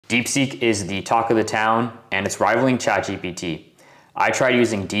DeepSeek is the talk of the town and it's rivaling ChatGPT. I tried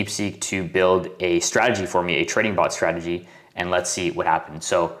using DeepSeek to build a strategy for me, a trading bot strategy, and let's see what happened.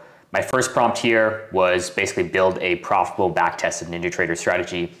 So my first prompt here was basically build a profitable back-tested NinjaTrader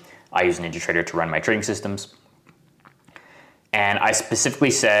strategy. I use NinjaTrader to run my trading systems. And I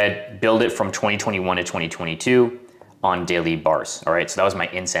specifically said, build it from 2021 to 2022 on daily bars. All right, so that was my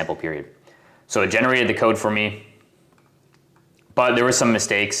in sample period. So it generated the code for me, but there were some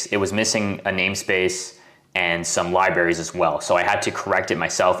mistakes. It was missing a namespace and some libraries as well. So I had to correct it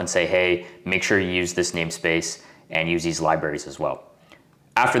myself and say, hey, make sure you use this namespace and use these libraries as well.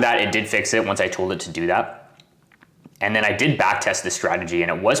 After that, it did fix it once I told it to do that. And then I did backtest the strategy and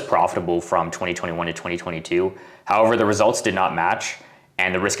it was profitable from 2021 to 2022. However, the results did not match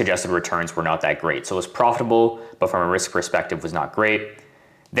and the risk-adjusted returns were not that great. So it was profitable, but from a risk perspective was not great.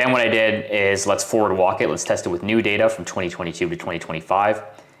 Then what I did is let's forward walk it. Let's test it with new data from 2022 to 2025.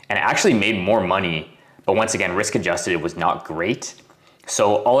 And it actually made more money, but once again, risk-adjusted, it was not great.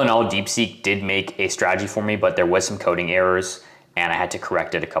 So all in all, DeepSeek did make a strategy for me, but there was some coding errors and I had to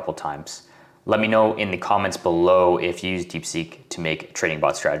correct it a couple times. Let me know in the comments below if you use DeepSeek to make trading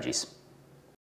bot strategies.